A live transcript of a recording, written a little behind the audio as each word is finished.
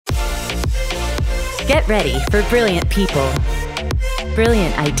Get ready for brilliant people,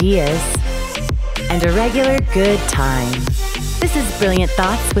 brilliant ideas, and a regular good time. This is Brilliant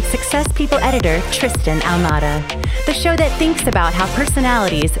Thoughts with Success People editor Tristan Ahumada, the show that thinks about how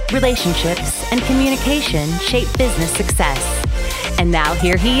personalities, relationships, and communication shape business success. And now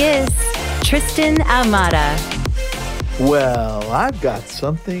here he is, Tristan Ahumada. Well, I've got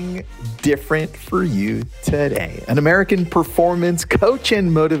something different for you today. An American performance coach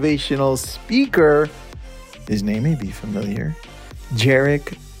and motivational speaker. His name may be familiar.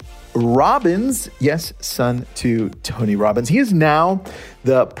 Jairek Robbins, yes, son to Tony Robbins. He is now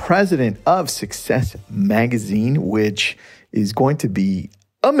the president of Success Magazine, which is going to be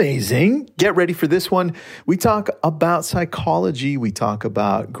amazing. Get ready for this one. We talk about psychology. We talk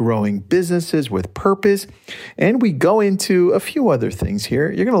about growing businesses with purpose. And we go into a few other things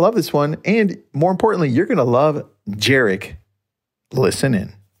here. You're going to love this one. And more importantly, you're going to love Jairek. Listen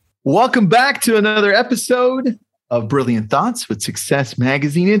in. Welcome back to another episode of Brilliant Thoughts with Success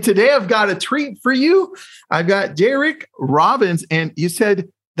Magazine. And today I've got a treat for you. I've got Jairek Robbins. And you said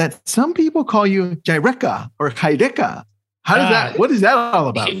that some people call you Jaireka or Jaireka. What is that all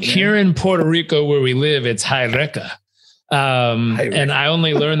about? Here in Puerto Rico, where we live, it's Jaireka. And I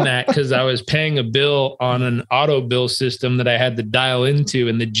only learned that because I was paying a bill on an auto bill system that I had to dial into.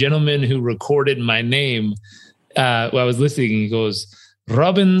 And the gentleman who recorded my name, while I was listening, he goes,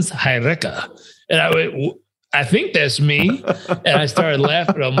 Robbins Jaireka. And I went, I think that's me. And I started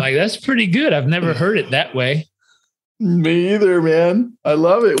laughing. I'm like, that's pretty good. I've never heard it that way. Me either, man. I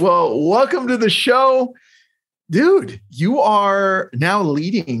love it. Well, welcome to the show. Dude, you are now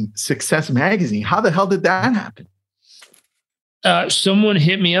leading Success Magazine. How the hell did that happen? Someone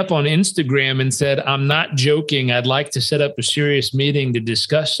hit me up on Instagram and said, I'm not joking. I'd like to set up a serious meeting to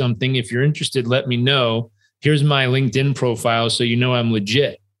discuss something. If you're interested, let me know. Here's my LinkedIn profile so you know I'm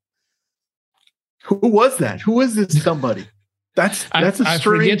legit. Who was that? Who is this somebody? That's a strange... I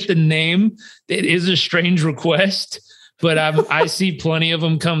forget the name. It is a strange request. But I see plenty of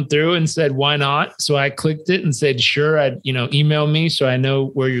them come through and said, why not? So I clicked it and said, sure, email me so I know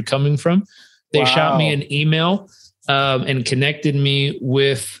where you're coming from. They shot me an email and connected me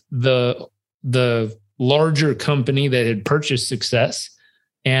with the larger company that had purchased Success.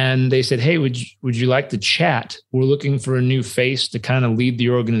 And they said, hey, would you like to chat? We're looking for a new face to kind of lead the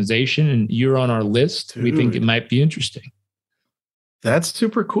organization. And you're on our list. Dude. We think it might be interesting. That's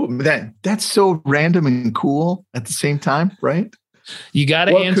super cool. That's so random and cool at the same time, right? You got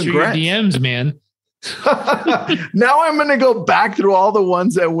to answer congrats. Your DMs, man. Now I'm going to go back through all the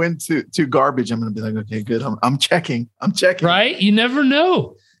ones that went to garbage. I'm going to be like, okay, good. I'm checking. Right? You never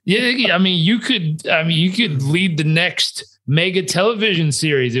know. Yeah, you could lead the next mega television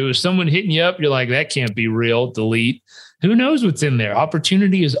series. It was someone hitting you up. You're like, that can't be real. Delete. Who knows what's in there?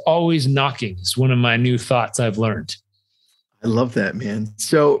 Opportunity is always knocking. It's one of my new thoughts I've learned. I love that, man.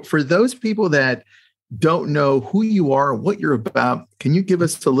 So for those people that don't know who you are, what you're about, can you give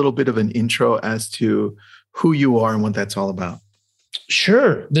us a little bit of an intro as to who you are and what that's all about?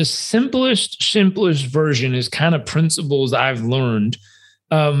 Sure. The simplest version is kind of principles I've learned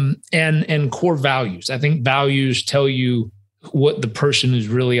and core values. I think values tell you what the person is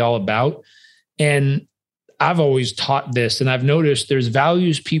really all about. And I've always taught this, and I've noticed there's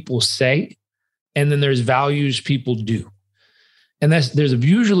values people say, and then there's values people do. And there's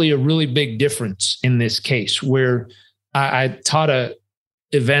usually a really big difference in this case where I taught a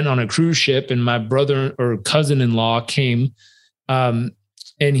event on a cruise ship and my brother or cousin-in-law came and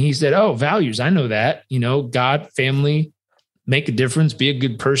he said, oh, values, I know that, God, family, make a difference, be a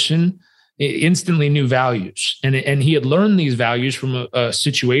good person, instantly knew values. And he had learned these values from a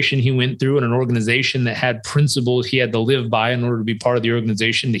situation he went through in an organization that had principles he had to live by in order to be part of the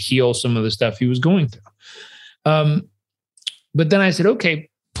organization to heal some of the stuff he was going through. But then I said, okay,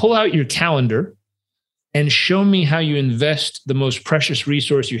 pull out your calendar and show me how you invest the most precious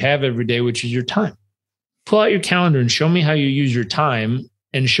resource you have every day, which is your time. Pull out your calendar and show me how you use your time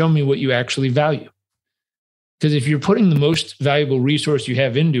and show me what you actually value. Because if you're putting the most valuable resource you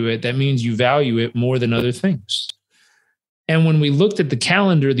have into it, that means you value it more than other things. And when we looked at the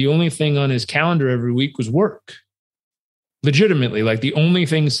calendar, the only thing on his calendar every week was work. Legitimately, like the only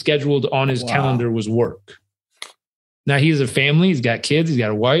thing scheduled on his calendar was work. Now, he has a family, he's got kids, he's got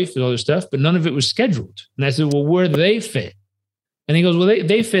a wife and other stuff, but none of it was scheduled. And I said, well, where do they fit? And he goes, well,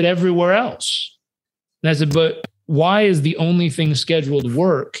 they fit everywhere else. And I said, but why is the only thing scheduled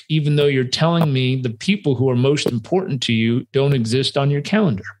work, even though you're telling me the people who are most important to you don't exist on your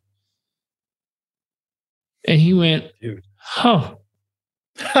calendar? And he went, dude, huh.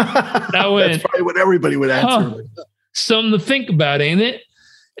 That's probably what everybody would answer. Something to think about, ain't it?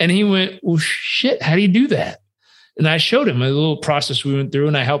 And he went, well, shit, how do you do that? And I showed him a little process we went through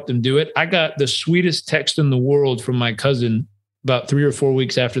and I helped him do it. I got the sweetest text in the world from my cousin about 3 or 4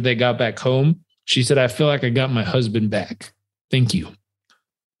 weeks after they got back home. She said, I feel like I got my husband back. Thank you.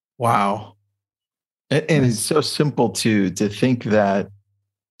 Wow. And it's so simple to think that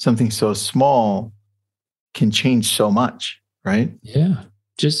something so small can change so much, right? Yeah.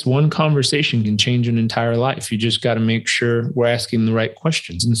 Just one conversation can change an entire life. You just got to make sure we're asking the right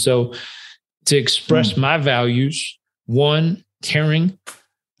questions. And so to express my values, one, caring.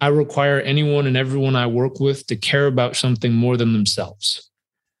 I require anyone and everyone I work with to care about something more than themselves.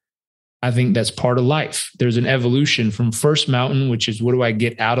 I think that's part of life. There's an evolution from first mountain, which is what do I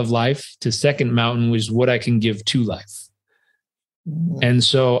get out of life, to second mountain, which is what I can give to life. And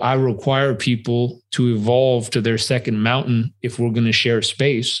so I require people to evolve to their second mountain if we're going to share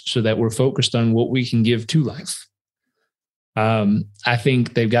space so that we're focused on what we can give to life. I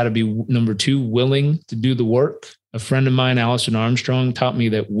think they've got to be, number two, willing to do the work. A friend of mine, Allison Armstrong, taught me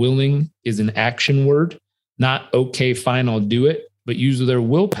that willing is an action word, not okay, fine, I'll do it, but use their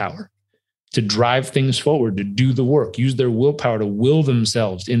willpower to drive things forward, to do the work, use their willpower to will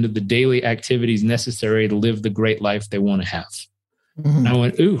themselves into the daily activities necessary to live the great life they want to have. Mm-hmm. And I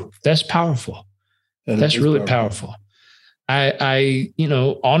went, ooh, that's powerful. That's really powerful.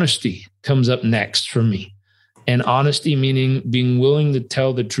 Honesty comes up next for me. And honesty meaning being willing to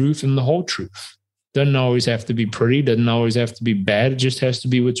tell the truth and the whole truth. Doesn't always have to be pretty, doesn't always have to be bad. It just has to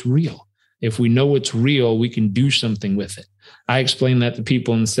be what's real. If we know what's real, we can do something with it. I explain that to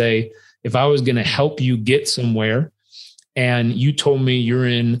people and say, if I was going to help you get somewhere and you told me you're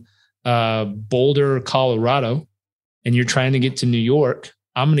in Boulder, Colorado, and you're trying to get to New York,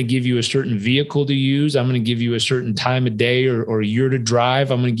 I'm going to give you a certain vehicle to use. I'm going to give you a certain time of day or year to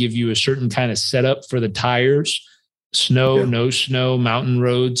drive. I'm going to give you a certain kind of setup for the tires, snow, no snow, mountain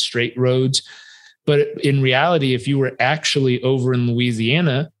roads, straight roads. But in reality, if you were actually over in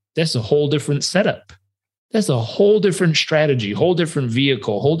Louisiana, that's a whole different setup. That's a whole different strategy, whole different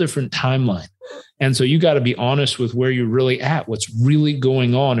vehicle, whole different timeline. And so you got to be honest with where you're really at, what's really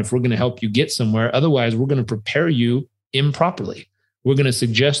going on if we're going to help you get somewhere. Otherwise, we're going to prepare you improperly. We're going to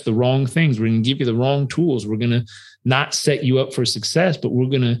suggest the wrong things. We're going to give you the wrong tools. We're going to not set you up for success, but we're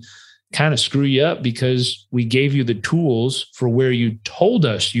going to kind of screw you up because we gave you the tools for where you told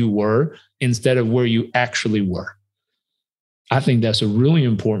us you were instead of where you actually were. I think that's a really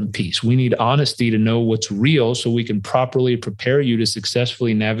important piece. We need honesty to know what's real so we can properly prepare you to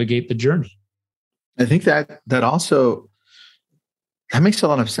successfully navigate the journey. I think that also, that makes a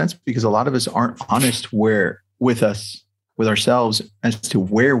lot of sense because a lot of us aren't honest with ourselves as to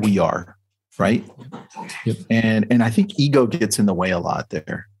where we are, right? Yep. And I think ego gets in the way a lot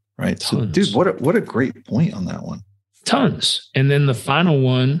there, right? Tons. So, dude, what a great point on that one. Tons. And then the final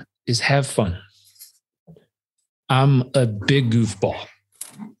one is have fun. I'm a big goofball.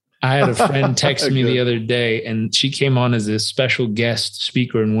 I had a friend text me the other day, and she came on as a special guest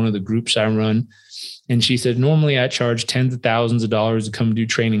speaker in one of the groups I run. And she said, normally I charge tens of thousands of dollars to come do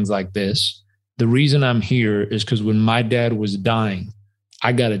trainings like this. The reason I'm here is because when my dad was dying,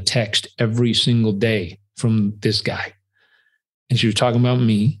 I got a text every single day from this guy. And she was talking about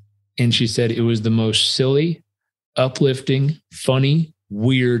me. And she said it was the most silly, uplifting, funny,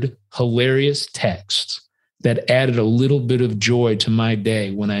 weird, hilarious text that added a little bit of joy to my day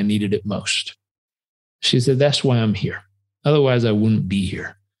when I needed it most. She said, that's why I'm here. Otherwise, I wouldn't be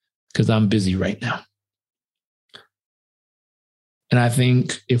here because I'm busy right now. And I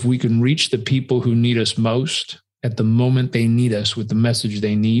think if we can reach the people who need us most at the moment they need us with the message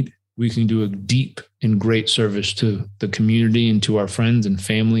they need, we can do a deep and great service to the community and to our friends and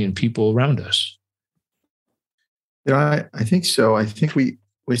family and people around us. I think so. I think we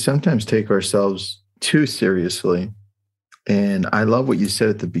sometimes take ourselves too seriously. And I love what you said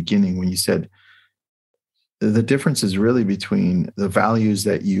at the beginning when you said the difference is really between the values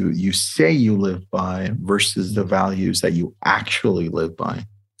that you say you live by versus the values that you actually live by,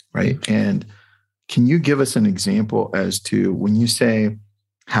 right? And can you give us an example as to when you say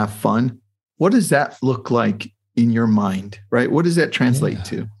have fun, what does that look like in your mind, right? What does that translate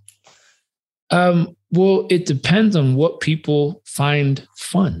to? Well, it depends on what people find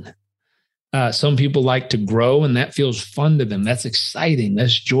fun. Some people like to grow and that feels fun to them. That's exciting.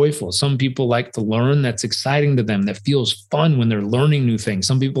 That's joyful. Some people like to learn. That's exciting to them. That feels fun when they're learning new things.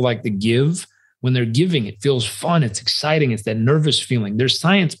 Some people like to give. When they're giving, it feels fun. It's exciting. It's that nervous feeling. There's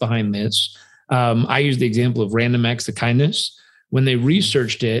science behind this. I use the example of random acts of kindness. When they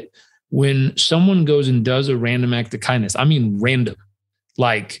researched it, when someone goes and does a random act of kindness, I mean random,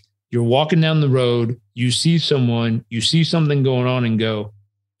 like you're walking down the road, you see someone, you see something going on and go,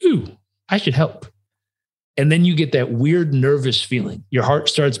 ooh, I should help. And then you get that weird nervous feeling. Your heart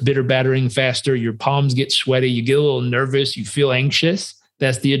starts bitter battering faster. Your palms get sweaty. You get a little nervous. You feel anxious.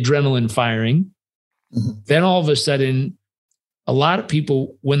 That's the adrenaline firing. Mm-hmm. Then all of a sudden, a lot of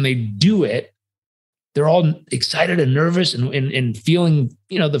people, when they do it, they're all excited and nervous and feeling,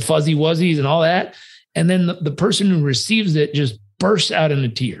 the fuzzy wuzzies and all that. And then the person who receives it just bursts out into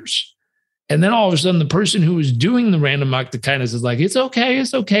tears. And then all of a sudden, the person who was doing the random act of kindness is like, it's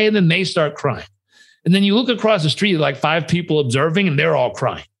okay. And then they start crying. And then you look across the street, like 5 people observing, and they're all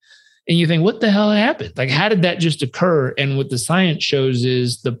crying. And you think, what the hell happened? Like, how did that just occur? And what the science shows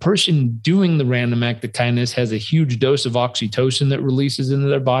is the person doing the random act of kindness has a huge dose of oxytocin that releases into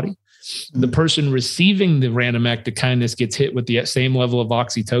their body. Mm-hmm. The person receiving the random act of kindness gets hit with the same level of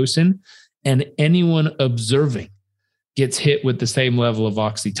oxytocin, and anyone observing gets hit with the same level of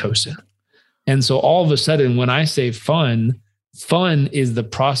oxytocin. And so all of a sudden, when I say fun is the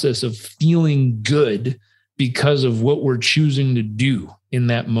process of feeling good because of what we're choosing to do in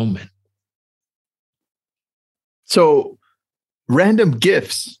that moment. So random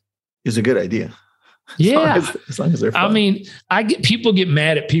gifts is a good idea. Yeah. As long as they're fun. I mean, people get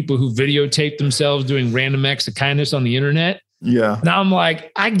mad at people who videotape themselves doing random acts of kindness on the internet. Yeah. Now I'm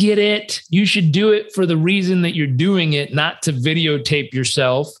like, I get it. You should do it for the reason that you're doing it, not to videotape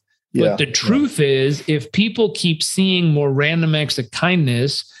yourself. But the truth is, if people keep seeing more random acts of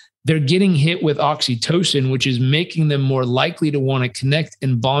kindness, they're getting hit with oxytocin, which is making them more likely to want to connect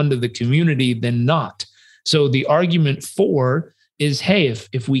and bond to the community than not. So the argument for is, hey,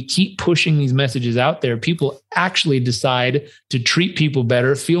 if we keep pushing these messages out there, people actually decide to treat people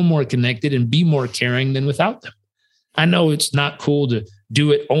better, feel more connected, and be more caring than without them. I know it's not cool to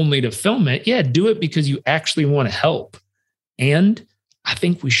do it only to film it. Yeah, do it because you actually want to help. And I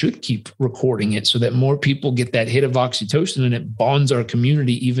think we should keep recording it so that more people get that hit of oxytocin and it bonds our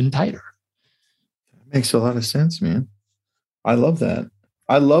community even tighter. That makes a lot of sense, man. I love that.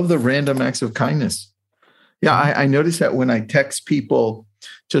 I love the random acts of kindness. Yeah, I notice that when I text people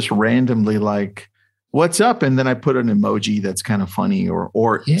just randomly, like, what's up? And then I put an emoji that's kind of funny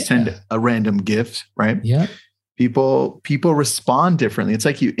or send a random gift, right? Yeah. People respond differently. It's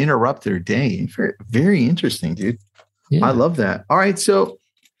like you interrupt their day. Very, very interesting, dude. Yeah. I love that. All right. So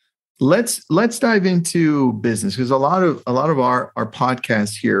let's dive into business, because a lot of our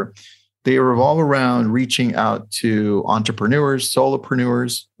podcasts here, they revolve around reaching out to entrepreneurs,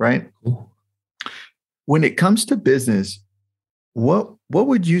 solopreneurs, right? Ooh. When it comes to business, what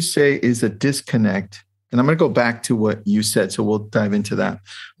would you say is a disconnect? And I'm going to go back to what you said, so we'll dive into that.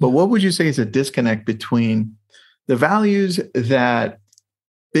 But what would you say is a disconnect between the values that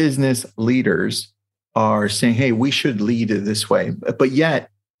business leaders are saying, hey, we should lead it this way, but yet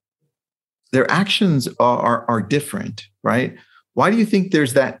their actions are different, right? Why do you think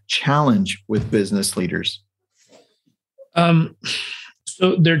there's that challenge with business leaders?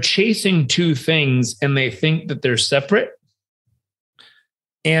 So they're chasing 2 things and they think that they're separate.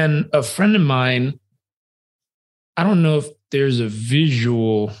 And a friend of mine, I don't know if there's a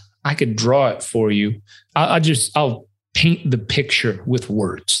visual, I could draw it for you. I'll paint the picture with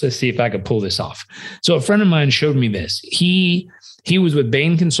words. Let's see if I could pull this off. So a friend of mine showed me this. He was with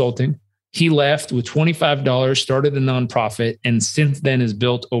Bain Consulting. He left with $25, started a nonprofit, and since then has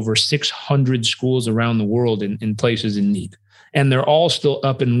built over 600 schools around the world in places in need. And they're all still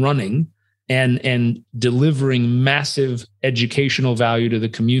up and running and delivering massive educational value to the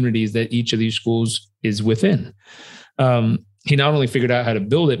communities that each of these schools is within. He not only figured out how to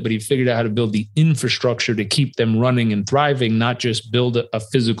build it, but he figured out how to build the infrastructure to keep them running and thriving, not just build a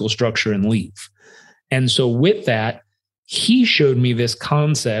physical structure and leave. And so with that, he showed me this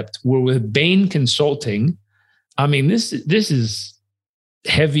concept where with Bain Consulting, I mean, this is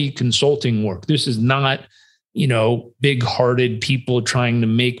heavy consulting work. This is not, big-hearted people trying to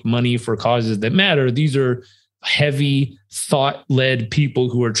make money for causes that matter. These are heavy, thought-led people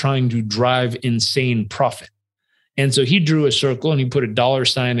who are trying to drive insane profit. And so he drew a circle and he put a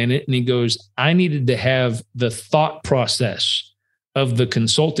 $sign in it. And he goes, I needed to have the thought process of the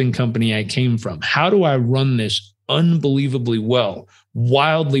consulting company I came from. How do I run this unbelievably well,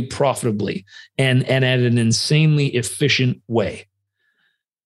 wildly profitably, and at an insanely efficient way?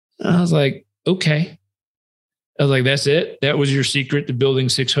 And I was like, okay. I was like, that's it? That was your secret to building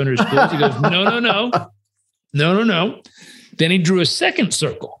 600 schools? He goes, no. Then he drew a second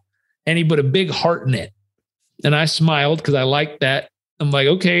circle and he put a big heart in it. And I smiled because I liked that. I'm like,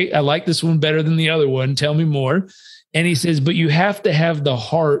 okay, I like this one better than the other one. Tell me more. And he says, but you have to have the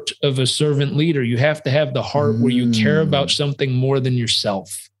heart of a servant leader. You have to have the heart where you care about something more than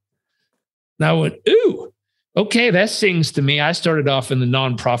yourself. And I went, ooh, okay, that sings to me. I started off in the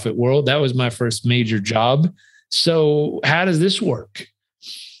nonprofit world. That was my first major job. So how does this work?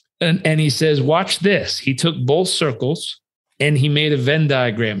 And he says, watch this. He took both circles and he made a Venn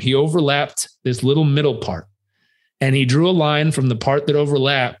diagram. He overlapped this little middle part and he drew a line from the part that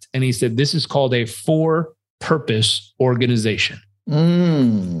overlapped. And he said, this is called a for-purpose organization.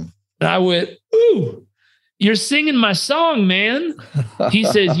 And I went, ooh, you're singing my song, man. He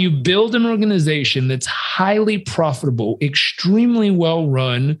says, you build an organization that's highly profitable, extremely well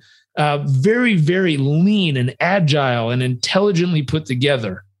run, very, very lean and agile and intelligently put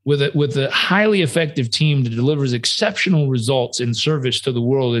together with a highly effective team that delivers exceptional results in service to the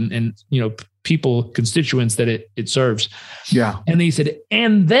world and people, constituents that it serves. Yeah. And he said,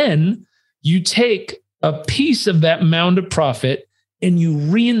 and then you take a piece of that mound of profit and you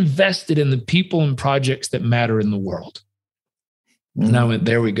reinvest it in the people and projects that matter in the world. And I went,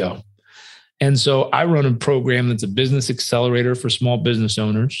 there we go. And so I run a program that's a business accelerator for small business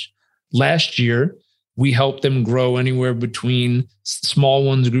owners. Last year, we helped them grow anywhere between small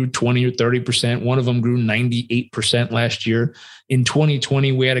ones grew 20 or 30%. One of them grew 98% last year. In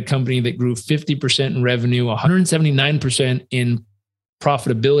 2020, we had a company that grew 50% in revenue, 179% in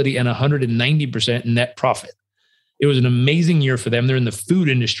profitability, and 190% in net profit. It was an amazing year for them. They're in the food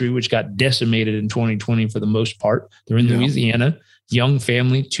industry, which got decimated in 2020 for the most part. They're in Louisiana, young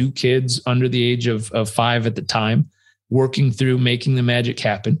family, 2 kids under the age of 5 at the time, working through making the magic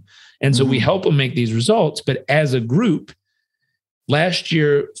happen. And so we help them make these results. But as a group, last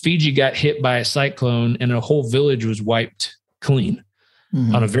year, Fiji got hit by a cyclone and a whole village was wiped clean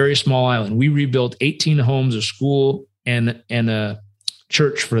on a very small island. We rebuilt 18 homes, a school, and a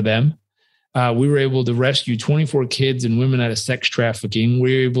church for them. We were able to rescue 24 kids and women out of sex trafficking.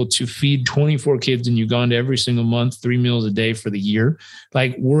 We were able to feed 24 kids in Uganda every single month, 3 meals a day for the year.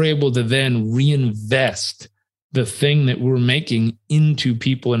 Like, we're able to then reinvest the thing that we're making into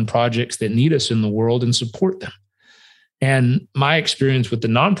people and projects that need us in the world and support them. And my experience with the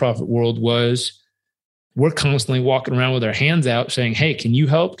nonprofit world was we're constantly walking around with our hands out saying, hey, can you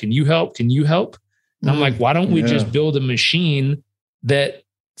help? Can you help? Can you help? And I'm like, why don't we just build a machine that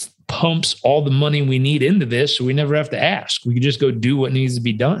pumps all the money we need into this so we never have to ask? We can just go do what needs to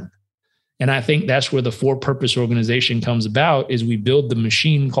be done. And I think that's where the for-purpose organization comes about, is we build the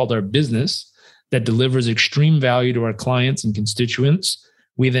machine called our business that delivers extreme value to our clients and constituents.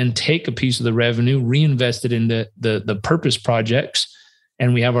 We then take a piece of the revenue, reinvest it into the purpose projects,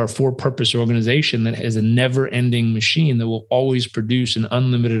 and we have our for-purpose organization that has a never-ending machine that will always produce an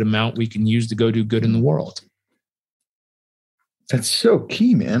unlimited amount we can use to go do good in the world. That's so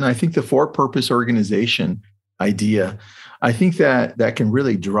key, man. I think the for-purpose organization idea, I think that can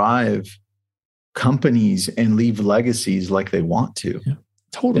really drive companies and leave legacies like they want to. Yeah.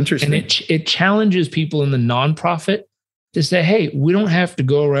 Totally. Interesting. And it challenges people in the nonprofit to say, hey, we don't have to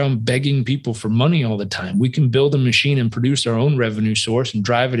go around begging people for money all the time. We can build a machine and produce our own revenue source and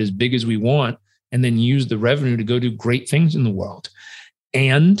drive it as big as we want, and then use the revenue to go do great things in the world.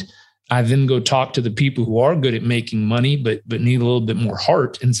 And I then go talk to the people who are good at making money, but need a little bit more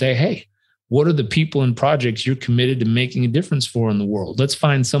heart, and say, hey, what are the people and projects you're committed to making a difference for in the world? Let's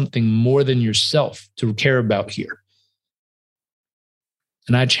find something more than yourself to care about here.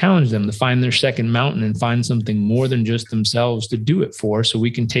 And I challenge them to find their second mountain and find something more than just themselves to do it for, so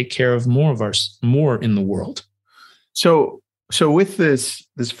we can take care of more in the world. So with this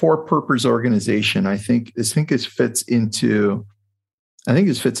for-purpose organization, I think this fits into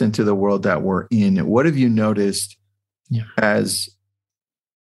the world that we're in. What have you noticed as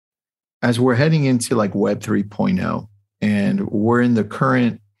we're heading into like Web 3.0 and we're in the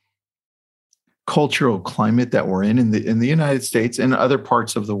current cultural climate that we're in the United States and other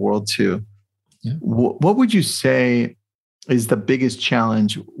parts of the world too? Yeah. What would you say is the biggest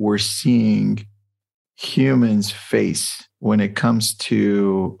challenge we're seeing humans face when it comes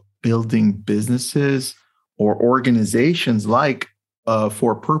to building businesses or organizations like a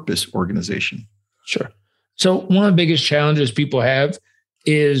for-purpose organization? Sure. So one of the biggest challenges people have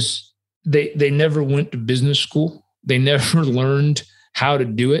is they never went to business school. They never learned how to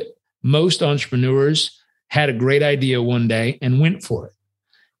do it. Most entrepreneurs had a great idea one day and went for it.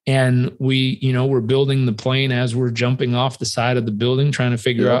 And we're building the plane as we're jumping off the side of the building, trying to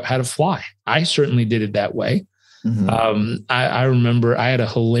figure out how to fly. I certainly did it that way. Mm-hmm. I remember I had a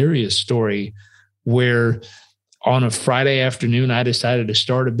hilarious story where on a Friday afternoon, I decided to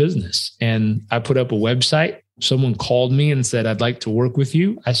start a business, and I put up a website. Someone called me and said, I'd like to work with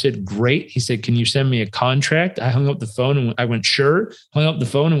you. I said, great. He said, can you send me a contract? I hung up the phone and I went, sure. Hung up the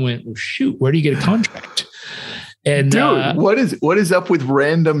phone and went, well, shoot, where do you get a contract? And dude, what is up with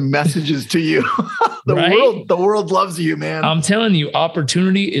random messages to you? The world loves you, man. I'm telling you,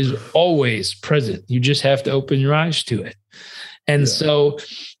 opportunity is always present. You just have to open your eyes to it. And so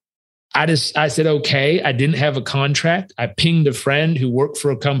I said, okay, I didn't have a contract. I pinged a friend who worked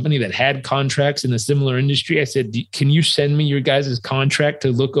for a company that had contracts in a similar industry. I said, can you send me your guys' contract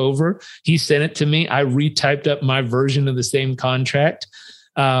to look over? He sent it to me. I retyped up my version of the same contract.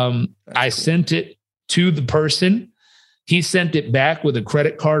 I sent it to the person. He sent it back with a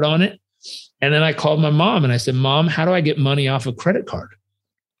credit card on it. And then I called my mom and I said, Mom, how do I get money off a credit card?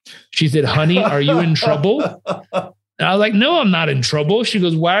 She said, honey, are you in trouble? And I was like, no, I'm not in trouble. She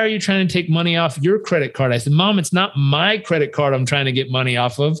goes, why are you trying to take money off your credit card? I said, Mom, it's not my credit card I'm trying to get money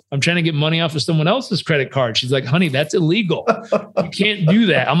off of. I'm trying to get money off of someone else's credit card. She's like, honey, that's illegal. You can't do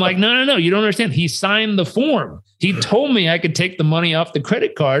that. I'm like, no, you don't understand. He signed the form. He told me I could take the money off the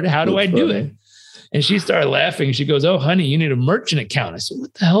credit card. How do I do it? And she started laughing. She goes, oh, honey, you need a merchant account. I said,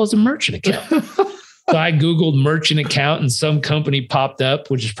 what the hell is a merchant account? So I Googled merchant account and some company popped up,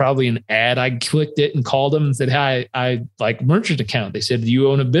 which is probably an ad. I clicked it and called them and said, hi, I like merchant account. They said, do you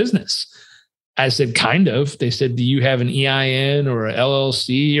own a business? I said, kind of. They said, do you have an EIN or a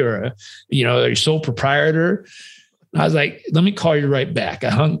LLC or are you sole proprietor? I was like, let me call you right back. I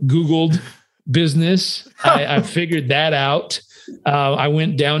Googled business. I figured that out. I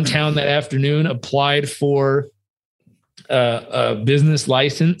went downtown that afternoon, applied for a business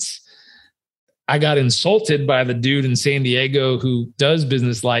license. I got insulted by the dude in San Diego who does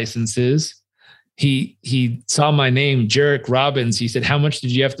business licenses. He saw my name, Jarek Robbins. He said, how much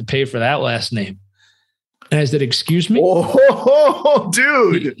did you have to pay for that last name? And I said, excuse me? Oh,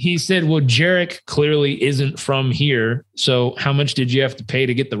 dude. He said, well, Jarek clearly isn't from here. So how much did you have to pay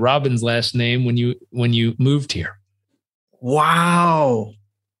to get the Robbins last name when you moved here? Wow.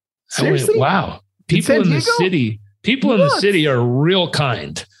 Seriously? Wow. People in the city are real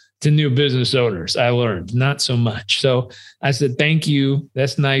kind to new business owners. I learned not so much. So I said, thank you.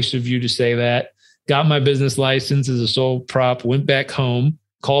 That's nice of you to say that. Got my business license as a sole prop, went back home,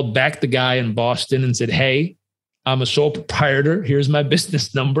 called back the guy in Boston and said, hey, I'm a sole proprietor. Here's my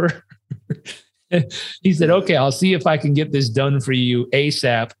business number. He said, okay, I'll see if I can get this done for you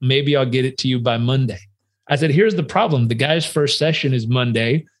ASAP. Maybe I'll get it to you by Monday. I said, here's the problem. The guy's first session is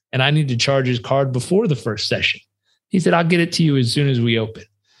Monday, and I need to charge his card before the first session. He said, I'll get it to you as soon as we open.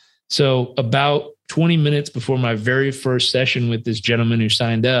 So about 20 minutes before my very first session with this gentleman who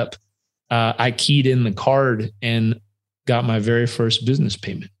signed up, I keyed in the card and got my very first business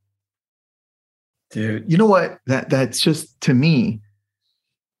payment. Dude, you know what? That's just, to me,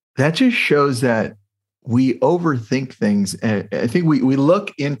 that just shows that we overthink things. And I think we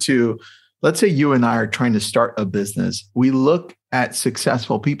look into, let's say you and I are trying to start a business. We look at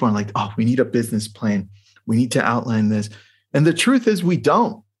successful people and like, oh, we need a business plan. We need to outline this. And the truth is we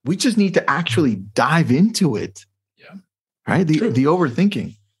don't. We just need to actually dive into it. Yeah. Right? The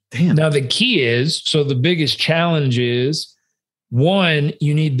overthinking. Damn. Now, the key is, so the biggest challenge is, one,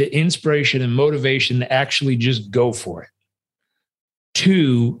 you need the inspiration and motivation to actually just go for it.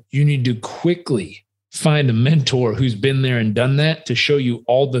 Two, you need to quickly find a mentor who's been there and done that to show you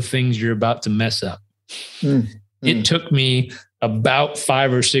all the things you're about to mess up. It took me about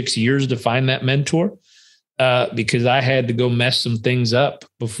 5 or 6 years to find that mentor because I had to go mess some things up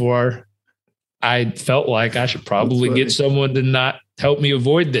before I felt like I should probably get someone to not help me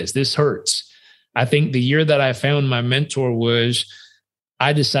avoid this. This hurts. I think the year that I found my mentor was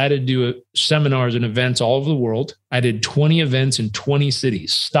I decided to do seminars and events all over the world. I did 20 events in 20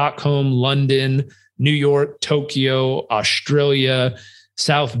 cities, Stockholm, London, New York, Tokyo, Australia,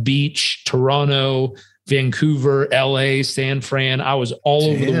 South Beach, Toronto, Vancouver, LA, San Fran. I was all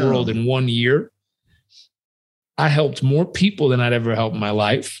over the world in 1 year. I helped more people than I'd ever helped in my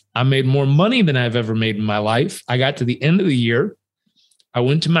life. I made more money than I've ever made in my life. I got to the end of the year. I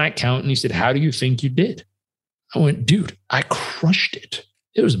went to my accountant and he said, how do you think you did? I went, dude, I crushed it.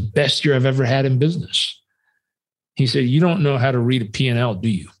 It was the best year I've ever had in business. He said, you don't know how to read a P&L, do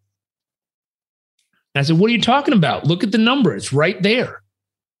you? And I said, what are you talking about? Look at the number. It's right there.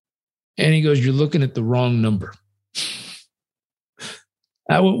 And he goes, you're looking at the wrong number.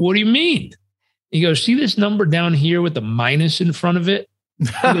 I went, what do you mean? He goes, see this number down here with the minus in front of it? He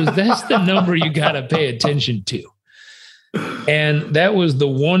goes, that's the number you got to pay attention to. And that was the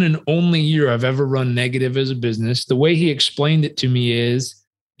one and only year I've ever run negative as a business. The way he explained it to me is,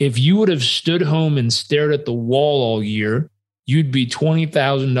 if you would have stood home and stared at the wall all year, you'd be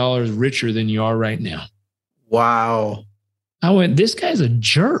 $20,000 richer than you are right now. Wow. I went, this guy's a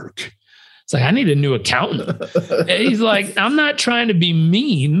jerk. It's like, I need a new accountant. He's like, I'm not trying to be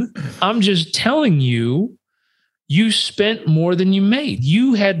mean. I'm just telling you You spent more than you made.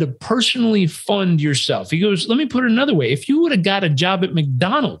 You had to personally fund yourself. He goes, let me put it another way. If you would have got a job at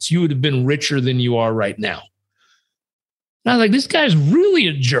McDonald's, you would have been richer than you are right now. And I was like, this guy's really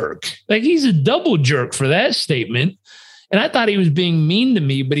a jerk. Like, he's a double jerk for that statement. And I thought he was being mean to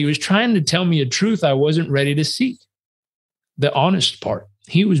me, but he was trying to tell me a truth I wasn't ready to see. The honest part.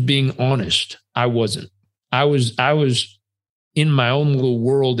 He was being honest. I wasn't. I was in my own little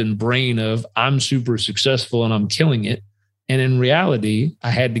world and brain of I'm super successful and I'm killing it. And in reality, I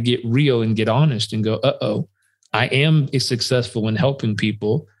had to get real and get honest and go, I am successful in helping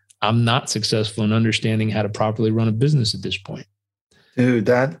people. I'm not successful in understanding how to properly run a business at this point. Dude,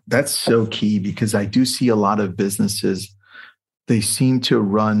 that's so key, because I do see a lot of businesses, they seem to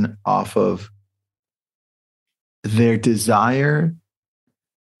run off of their desire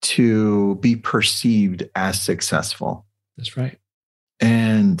to be perceived as successful. That's right.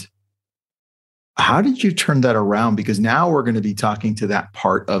 And how did you turn that around? Because now we're going to be talking to that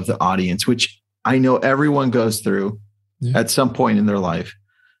part of the audience, which I know everyone goes through at some point in their life.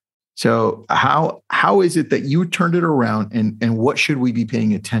 So how is it that you turned it around, and what should we be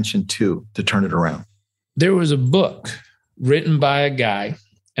paying attention to turn it around? There was a book written by a guy,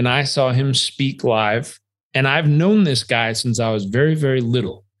 and I saw him speak live. And I've known this guy since I was very, very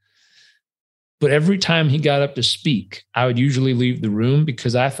little. But every time he got up to speak, I would usually leave the room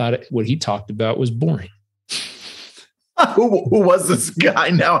because I thought what he talked about was boring. Who was this guy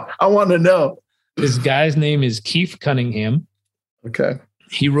now? I want to know. This guy's name is Keith Cunningham. Okay.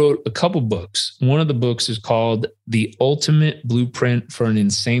 He wrote a couple books. One of the books is called The Ultimate Blueprint for an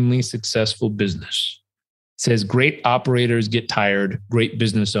Insanely Successful Business. It says great operators get tired, great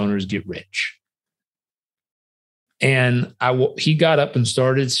business owners get rich. And he got up and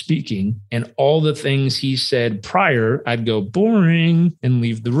started speaking, and all the things he said prior, I'd go boring and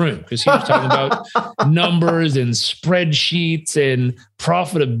leave the room, because he was talking about numbers and spreadsheets and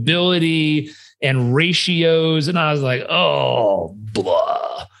profitability and ratios. And I was like, oh,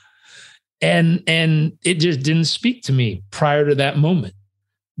 blah. And it just didn't speak to me prior to that moment.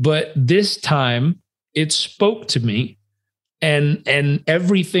 But this time it spoke to me. And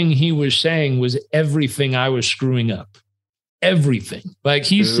everything he was saying was everything I was screwing up. Everything. Like,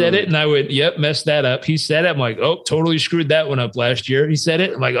 he said it and I went, yep, messed that up. He said it. I'm like, oh, totally screwed that one up last year. He said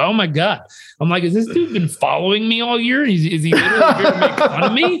it. I'm like, oh my God. I'm like, has this dude been following me all year? Is he literally here to make fun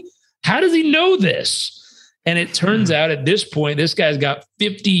of me? How does he know this? And it turns out at this point, this guy's got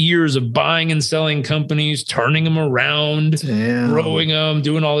 50 years of buying and selling companies, turning them around, growing them,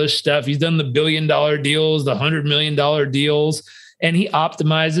 doing all this stuff. He's done the $1 billion deals, the $100 million deals, and he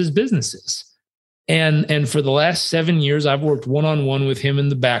optimizes businesses. And for the last 7 years, I've worked one-on-one with him in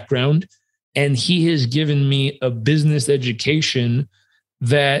the background, and he has given me a business education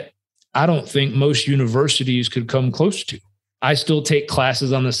that I don't think most universities could come close to. I still take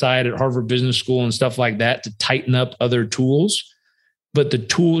classes on the side at Harvard Business School and stuff like that to tighten up other tools. But the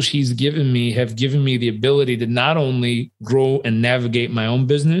tools he's given me have given me the ability to not only grow and navigate my own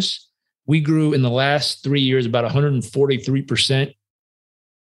business. We grew in the last 3 years about 143%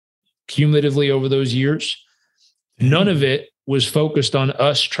 cumulatively over those years. None of it was focused on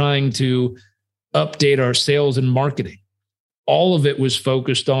us trying to update our sales and marketing. All of it was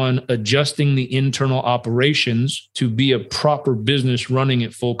focused on adjusting the internal operations to be a proper business running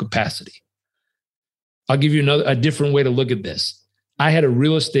at full capacity. I'll give you a different way to look at this. I had a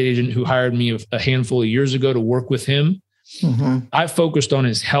real estate agent who hired me a handful of years ago to work with him. Mm-hmm. I focused on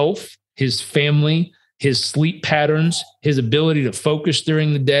his health, his family, his sleep patterns, his ability to focus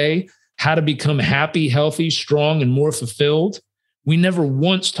during the day, how to become happy, healthy, strong, and more fulfilled. We never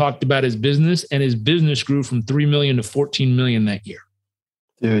once talked about his business, and his business grew from 3 million to 14 million that year.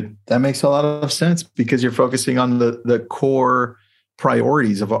 Dude, that makes a lot of sense, because you're focusing on the core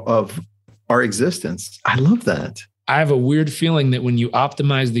priorities of our existence. I love that. I have a weird feeling that when you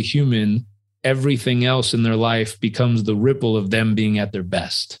optimize the human, everything else in their life becomes the ripple of them being at their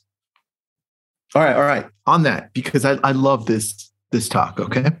best. All right. On that, because I love this talk,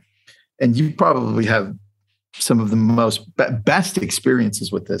 okay? And you probably have some of the best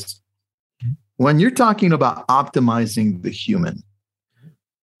experiences with this. When you're talking about optimizing the human,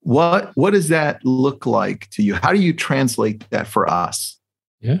 what does that look like to you? How do you translate that for us?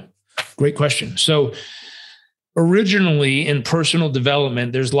 Yeah, great question. So originally in personal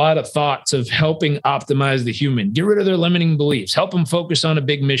development, there's a lot of thoughts of helping optimize the human, get rid of their limiting beliefs, help them focus on a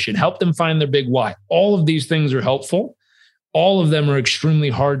big mission, help them find their big why. All of these things are helpful. All of them are extremely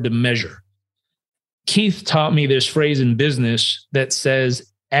hard to measure. Keith taught me this phrase in business that says,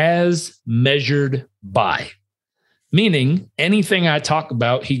 as measured by. Meaning anything I talk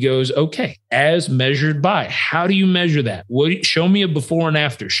about, he goes, okay, as measured by. How do you measure that? Show me a before and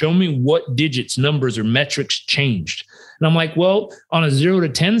after. Show me what digits, numbers, or metrics changed. And I'm like, well, on a 0 to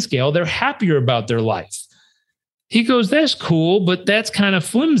 10 scale, they're happier about their life. He goes, that's cool, but that's kind of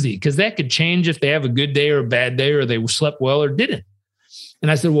flimsy because that could change if they have a good day or a bad day or they slept well or didn't. And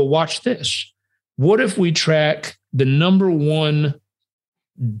I said, well, watch this. What if we track the number one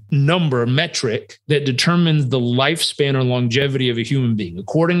metric that determines the lifespan or longevity of a human being?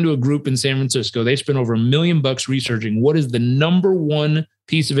 According to a group in San Francisco, they spent over $1 million researching what is the number one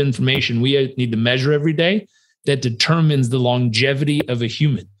piece of information we need to measure every day that determines the longevity of a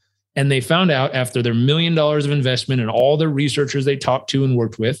human. And they found out after their $1 million of investment and all the researchers they talked to and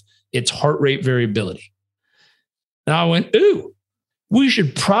worked with, it's heart rate variability. And I went, ooh, we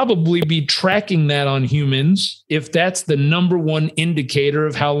should probably be tracking that on humans if that's the number one indicator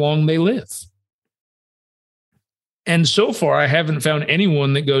of how long they live. And so far, I haven't found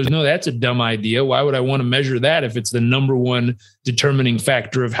anyone that goes, no, that's a dumb idea. Why would I want to measure that if it's the number one determining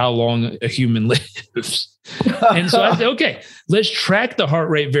factor of how long a human lives? And so I said, okay, let's track the heart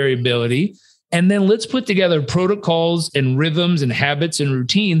rate variability. And then let's put together protocols and rhythms and habits and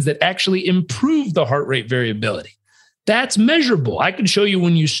routines that actually improve the heart rate variability. That's measurable. I can show you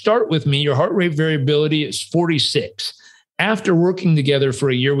when you start with me, your heart rate variability is 46. After working together for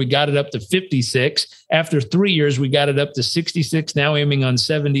a year, we got it up to 56. After 3 years, we got it up to 66, now aiming on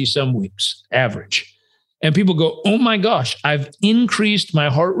 70 some weeks average. And people go, oh my gosh, I've increased my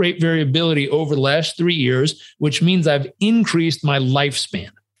heart rate variability over the last 3 years, which means I've increased my lifespan.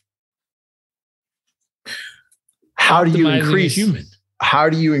 How do you increase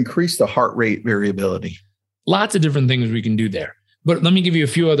the heart rate variability? Lots of different things we can do there. But let me give you a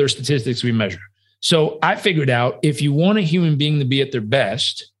few other statistics we measure. So I figured out if you want a human being to be at their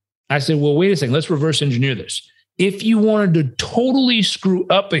best, I said, well, wait a second, let's reverse engineer this. If you wanted to totally screw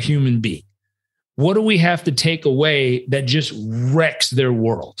up a human being, what do we have to take away that just wrecks their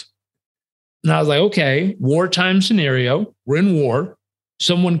world? And I was like, okay, wartime scenario, we're in war,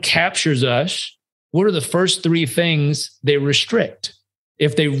 someone captures us. What are the first 3 things they restrict?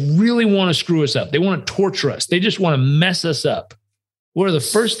 If they really want to screw us up, they want to torture us, they just want to mess us up, what are the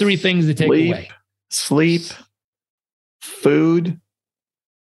first 3 things they take away? Sleep, food,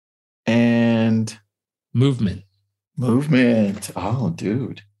 and movement. Oh,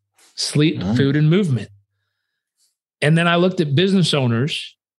 dude. Sleep, food, and movement. And then I looked at business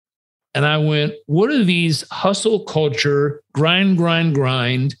owners and I went, what are these hustle culture,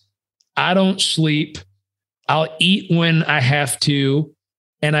 grind, I don't sleep, I'll eat when I have to,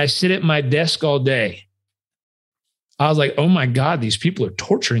 and I sit at my desk all day. I was like, oh my God, these people are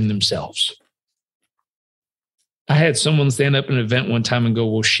torturing themselves. I had someone stand up at an event one time and go,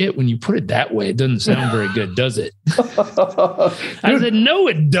 well, shit, when you put it that way, it doesn't sound very good, does it? I said, no,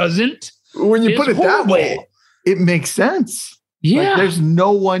 it doesn't. When you put it that way, it makes sense. Yeah. Like, there's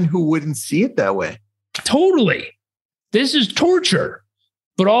no one who wouldn't see it that way. Totally. This is torture.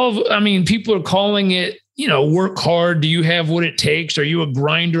 But people are calling it, work hard. Do you have what it takes? Are you a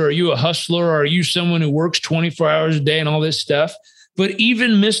grinder? Are you a hustler? Are you someone who works 24 hours a day and all this stuff? But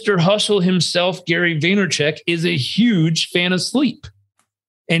even Mr. Hustle himself, Gary Vaynerchuk, is a huge fan of sleep.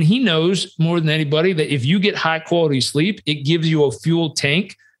 And he knows more than anybody that if you get high quality sleep, it gives you a fuel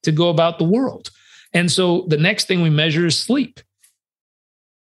tank to go about the world. And so the next thing we measure is sleep.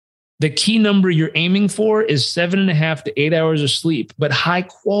 The key number you're aiming for is 7.5 to 8 hours of sleep, but high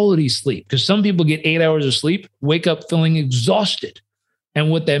quality sleep. Because some people get 8 hours of sleep, wake up feeling exhausted. And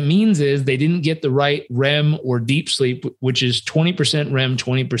what that means is they didn't get the right REM or deep sleep, which is 20% REM,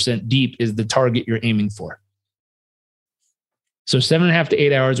 20% deep is the target you're aiming for. So 7.5 to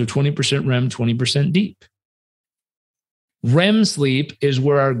 8 hours with 20% REM, 20% deep. REM sleep is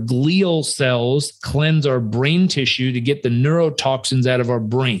where our glial cells cleanse our brain tissue to get the neurotoxins out of our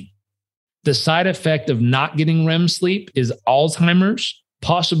brain. The side effect of not getting REM sleep is Alzheimer's,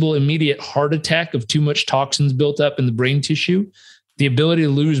 possible immediate heart attack of too much toxins built up in the brain tissue, the ability to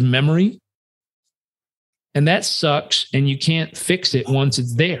lose memory. And that sucks, and you can't fix it once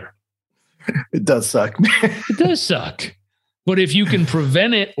it's there. It does suck. It does suck. But if you can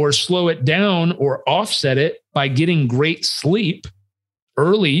prevent it or slow it down or offset it by getting great sleep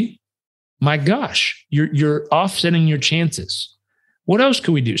early, my gosh, you're offsetting your chances. What else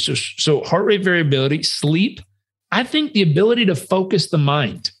could we do? So heart rate variability, sleep. I think the ability to focus the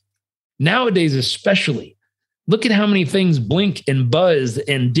mind. Nowadays, especially, look at how many things blink and buzz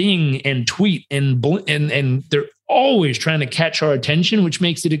and ding and tweet and they're always trying to catch our attention, which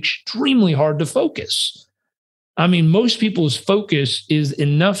makes it extremely hard to focus. I mean, most people's focus is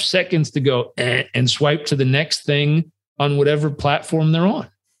enough seconds to go and swipe to the next thing on whatever platform they're on.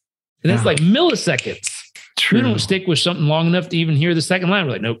 And that's like milliseconds. True. We don't stick with something long enough to even hear the second line.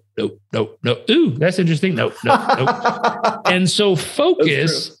 We're like, nope, nope, nope, nope. Ooh, that's interesting. Nope, nope, nope. And so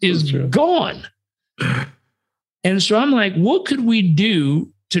focus is gone. And so I'm like, what could we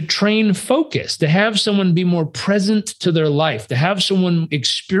do to train focus, to have someone be more present to their life, to have someone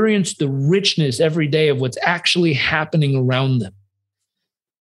experience the richness every day of what's actually happening around them?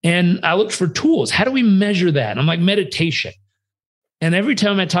 And I looked for tools. How do we measure that? And I'm like, meditation. And every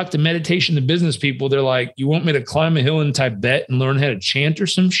time I talk to meditation to business people, they're like, you want me to climb a hill in Tibet and learn how to chant or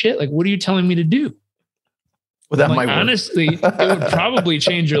some shit? Like, what are you telling me to do? Well, that might work. Honestly, it would probably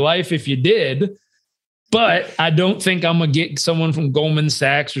change your life if you did. But I don't think I'm going to get someone from Goldman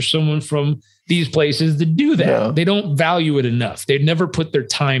Sachs or someone from these places to do that. No. They don't value it enough. They've never put their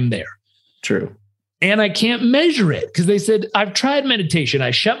time there. True. And I can't measure it because they said, I've tried meditation.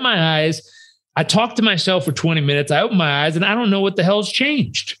 I shut my eyes. I talked to myself for 20 minutes. I opened my eyes and I don't know what the hell's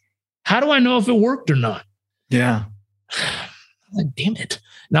changed. How do I know if it worked or not? Yeah. I'm like, damn it.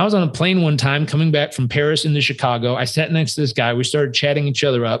 And I was on a plane one time coming back from Paris into Chicago. I sat next to this guy. We started chatting each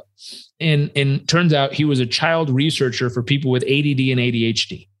other up. And turns out he was a child researcher for people with ADD and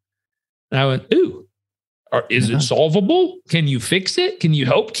ADHD. And I went, ooh, is it solvable? Can you fix it? Can you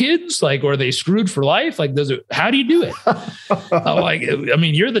help kids? Like, or are they screwed for life? Like, how do you do it? I'm like, I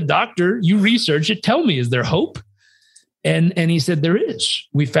mean, you're the doctor. You research it. Tell me, is there hope? And he said, there is.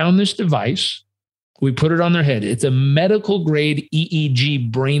 We found this device. We put it on their head. It's a medical grade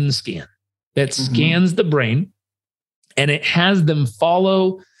EEG brain scan that scans the brain, and it has them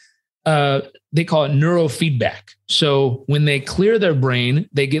follow they call it neurofeedback. So when they clear their brain,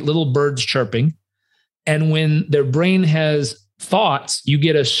 they get little birds chirping. And when their brain has thoughts, you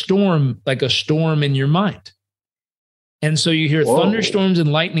get a storm, like a storm in your mind. And so you hear thunderstorms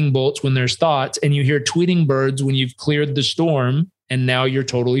and lightning bolts when there's thoughts, and you hear tweeting birds when you've cleared the storm, and now you're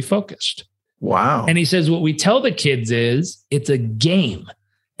totally focused. Wow. And he says, what we tell the kids is it's a game.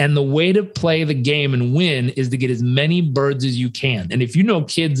 And the way to play the game and win is to get as many birds as you can. And if you know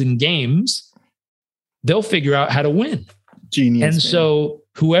kids in games, they'll figure out how to win. Genius. And so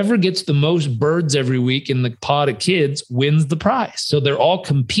whoever gets the most birds every week in the pod of kids wins the prize. So they're all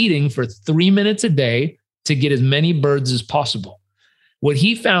competing for 3 minutes a day to get as many birds as possible. What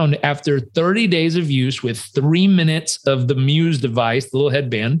he found after 30 days of use with 3 minutes of the Muse device, the little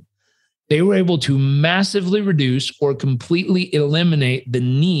headband, they were able to massively reduce or completely eliminate the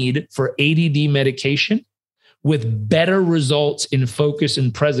need for ADD medication with better results in focus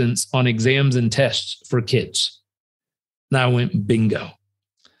and presence on exams and tests for kids. And I went, bingo.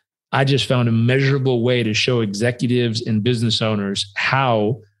 I just found a measurable way to show executives and business owners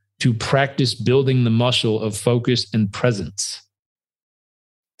how to practice building the muscle of focus and presence.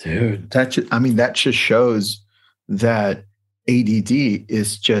 Dude, that just shows that ADD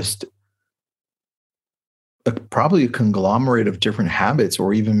is just probably a conglomerate of different habits,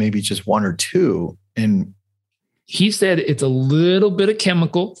 or even maybe just one or two. And he said it's a little bit of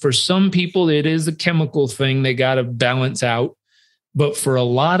chemical. For some people, it is a chemical thing they got to balance out. But for a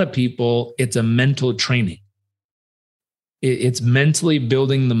lot of people, it's a mental training. It's mentally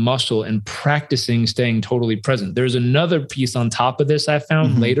building the muscle and practicing staying totally present. There's another piece on top of this I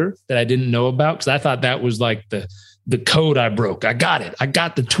found later that I didn't know about, because I thought that was like the code I broke. I got it. I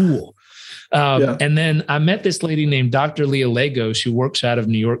got the tool. And then I met this lady named Dr. Leah Lagos, who works out of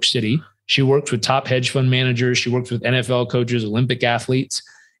New York City. She works with top hedge fund managers. She works with NFL coaches, Olympic athletes.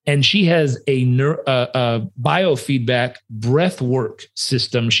 And she has a biofeedback breath work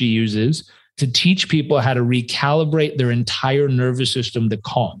system she uses to teach people how to recalibrate their entire nervous system to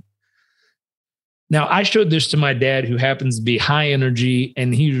calm. Now, I showed this to my dad, who happens to be high energy,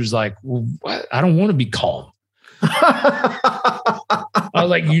 and he was like, well, I don't want to be calm. I was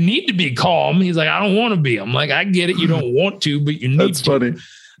like, you need to be calm. He's like, I don't want to be. I'm like, I get it. You don't want to, but you need That's to. Funny.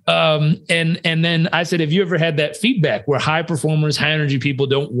 And then I said, have you ever had that feedback where high performers, high energy people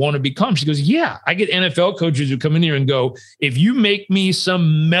don't want to be calm? She goes, yeah, I get NFL coaches who come in here and go, if you make me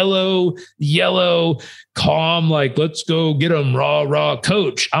some mellow, yellow, calm, like, let's go get them raw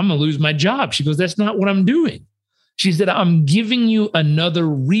coach, I'm going to lose my job. She goes, that's not what I'm doing. She said, I'm giving you another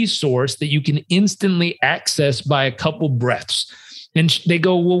resource that you can instantly access by a couple breaths. And they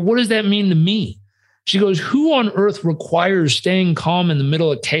go, well, what does that mean to me? She goes, who on earth requires staying calm in the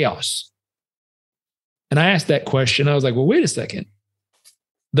middle of chaos? And I asked that question. I was like, well, wait a second.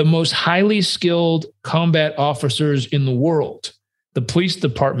 The most highly skilled combat officers in the world, the police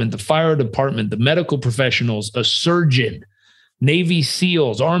department, the fire department, the medical professionals, a surgeon, Navy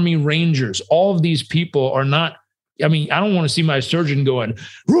SEALs, Army Rangers, all of these people are not I mean, I don't want to see my surgeon going,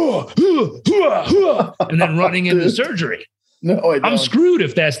 "Rah, huh, huh, huh," and then running into surgery. No, I don't. I'm screwed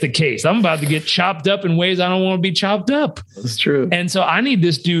if that's the case. I'm about to get chopped up in ways I don't want to be chopped up. That's true. And so I need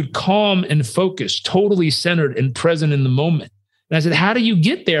this dude calm and focused, totally centered and present in the moment. And I said, how do you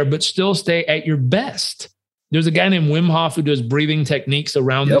get there, but still stay at your best? There's a guy named Wim Hof who does breathing techniques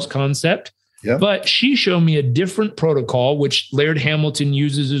around this concept. Yep. But she showed me a different protocol, which Laird Hamilton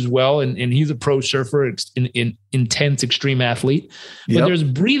uses as well. And he's a pro surfer, an intense extreme athlete. But there's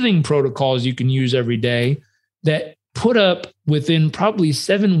breathing protocols you can use every day that put up within probably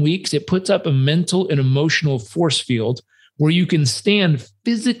 7 weeks, it puts up a mental and emotional force field where you can stand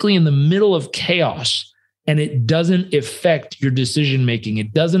physically in the middle of chaos and it doesn't affect your decision making.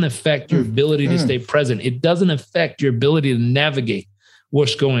 It doesn't affect your ability to stay present. It doesn't affect your ability to navigate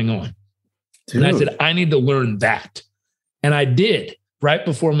what's going on. Dude. And I said, I need to learn that. And I did right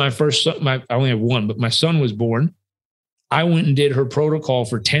before my first son, I only have one, but my son was born. I went and did her protocol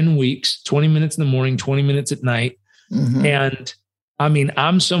for 10 weeks, 20 minutes in the morning, 20 minutes at night. Mm-hmm. And I mean,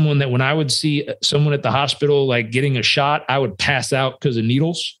 I'm someone that when I would see someone at the hospital, like getting a shot, I would pass out because of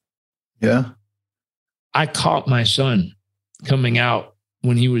needles. Yeah. I caught my son coming out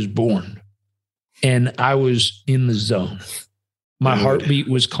when he was born and I was in the zone. My heartbeat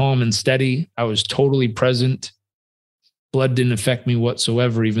was calm and steady. I was totally present. Blood didn't affect me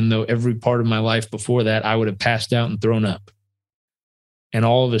whatsoever, even though every part of my life before that, I would have passed out and thrown up. And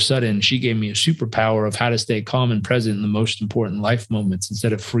all of a sudden, she gave me a superpower of how to stay calm and present in the most important life moments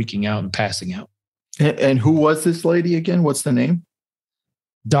instead of freaking out and passing out. And who was this lady again? What's the name?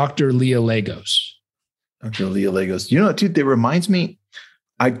 Dr. Leah Lagos. Dr. Leah Lagos. You know, dude, that reminds me,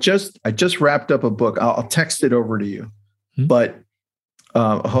 I just wrapped up a book. I'll text it over to you. But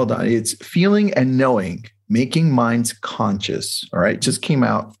hold on. It's Feeling and Knowing, Making Minds Conscious. All right. Just came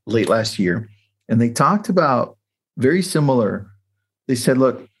out late last year. And they talked about very similar. They said,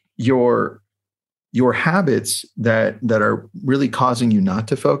 look, your habits that are really causing you not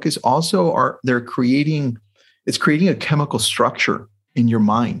to focus also it's creating a chemical structure in your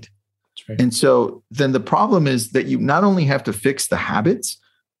mind. That's right. And so then the problem is that you not only have to fix the habits,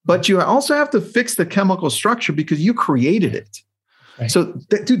 but you also have to fix the chemical structure because you created it. Right. So,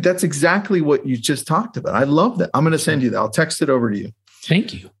 dude, that's exactly what you just talked about. I love that. I'm going to send you that. I'll text it over to you.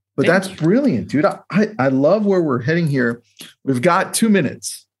 Thank you. But that's brilliant, dude. I love where we're heading here. We've got 2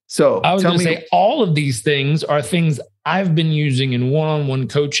 minutes. So I was going to say all of these things are things I've been using in one-on-one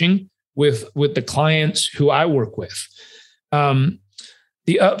coaching with the clients who I work with.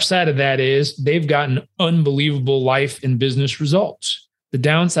 The upside of that is they've gotten unbelievable life and business results. The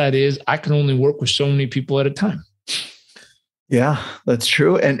downside is I can only work with so many people at a time. Yeah, that's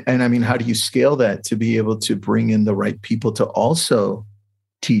true. And I mean, how do you scale that to be able to bring in the right people to also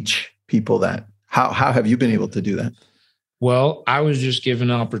teach people that? How have you been able to do that? Well, I was just given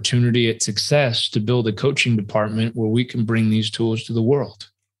an opportunity at Success to build a coaching department where we can bring these tools to the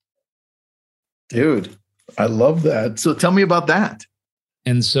world. Dude, I love that. So tell me about that.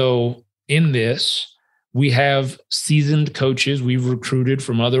 And so in this, we have seasoned coaches we've recruited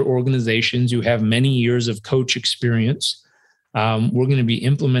from other organizations who have many years of coach experience. We're going to be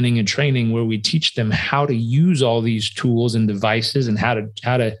implementing a training where we teach them how to use all these tools and devices and how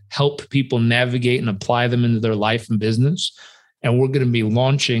to help people navigate and apply them into their life and business. And we're going to be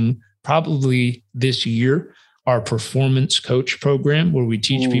launching probably this year our performance coach program where we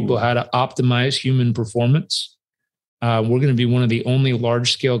teach people how to optimize human performance. We're going to be one of the only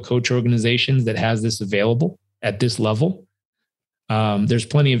large-scale coach organizations that has this available at this level. There's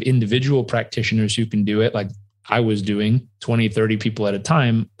plenty of individual practitioners who can do it, like I was doing 20, 30 people at a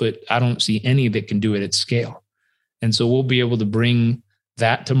time, but I don't see any that can do it at scale. And so we'll be able to bring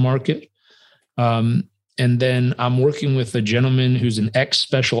that to market. And then I'm working with a gentleman who's an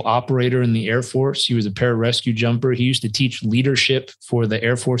ex-special operator in the Air Force. He was a pararescue jumper. He used to teach leadership for the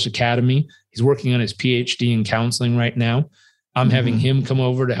Air Force Academy. He's working on his PhD in counseling right now. I'm having him come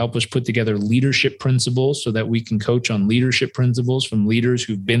over to help us put together leadership principles so that we can coach on leadership principles from leaders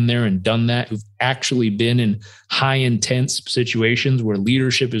who've been there and done that, who've actually been in high intense situations where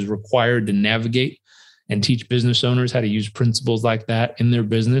leadership is required to navigate, and teach business owners how to use principles like that in their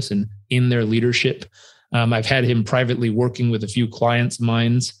business and in their leadership. I've had him privately working with a few clients of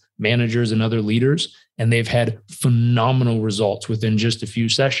mine, managers and other leaders, and they've had phenomenal results within just a few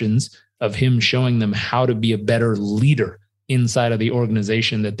sessions of him showing them how to be a better leader inside of the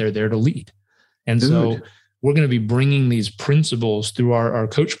organization that they're there to lead. And so we're going to be bringing these principles through our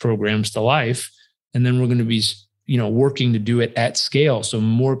coach programs to life. And then we're going to be working to do it at scale. So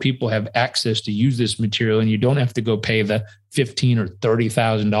more people have access to use this material, and you don't have to go pay the $15,000 or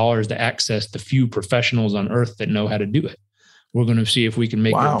 $30,000 to access the few professionals on earth that know how to do it. We're going to see if we can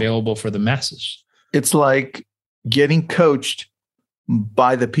make it available for the masses. It's like getting coached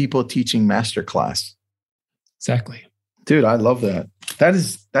by the people teaching masterclass. Exactly. Dude, I love that.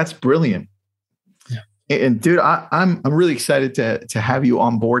 That's brilliant. Yeah. And dude, I'm really excited to have you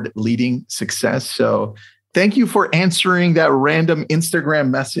on board leading success. So thank you for answering that random Instagram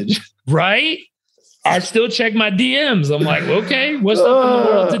message. Right? I still check my DMs. I'm like, okay, what's up in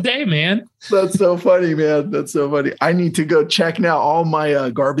the world today, man? That's so funny, man. That's so funny. I need to go check now all my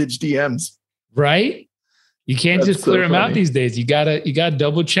garbage DMs. Right? You can't just clear them out these days. You gotta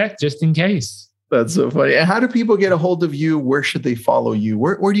double check just in case. That's so funny. And how do people get a hold of you? Where should they follow you?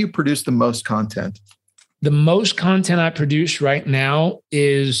 Where do you produce the most content? The most content I produce right now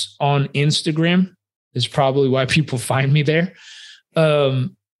is on Instagram. Is probably why people find me there.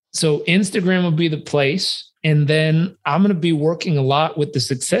 So Instagram will be the place. And then I'm going to be working a lot with the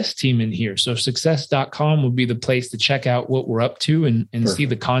Success team in here. So success.com will be the place to check out what we're up to and see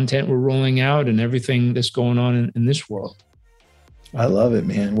the content we're rolling out and everything that's going on in this world. I love it,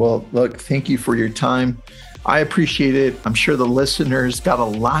 man. Well, look, thank you for your time. I appreciate it. I'm sure the listeners got a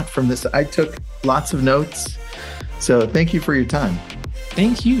lot from this. I took lots of notes. So thank you for your time.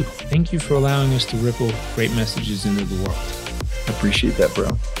 Thank you. Thank you for allowing us to ripple great messages into the world. I appreciate that, bro.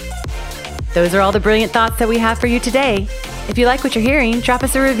 Those are all the brilliant thoughts that we have for you today. If you like what you're hearing, drop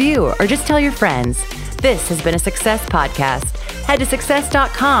us a review or just tell your friends. This has been a Success Podcast. Head to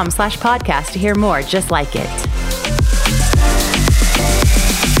success.com/podcast to hear more just like it.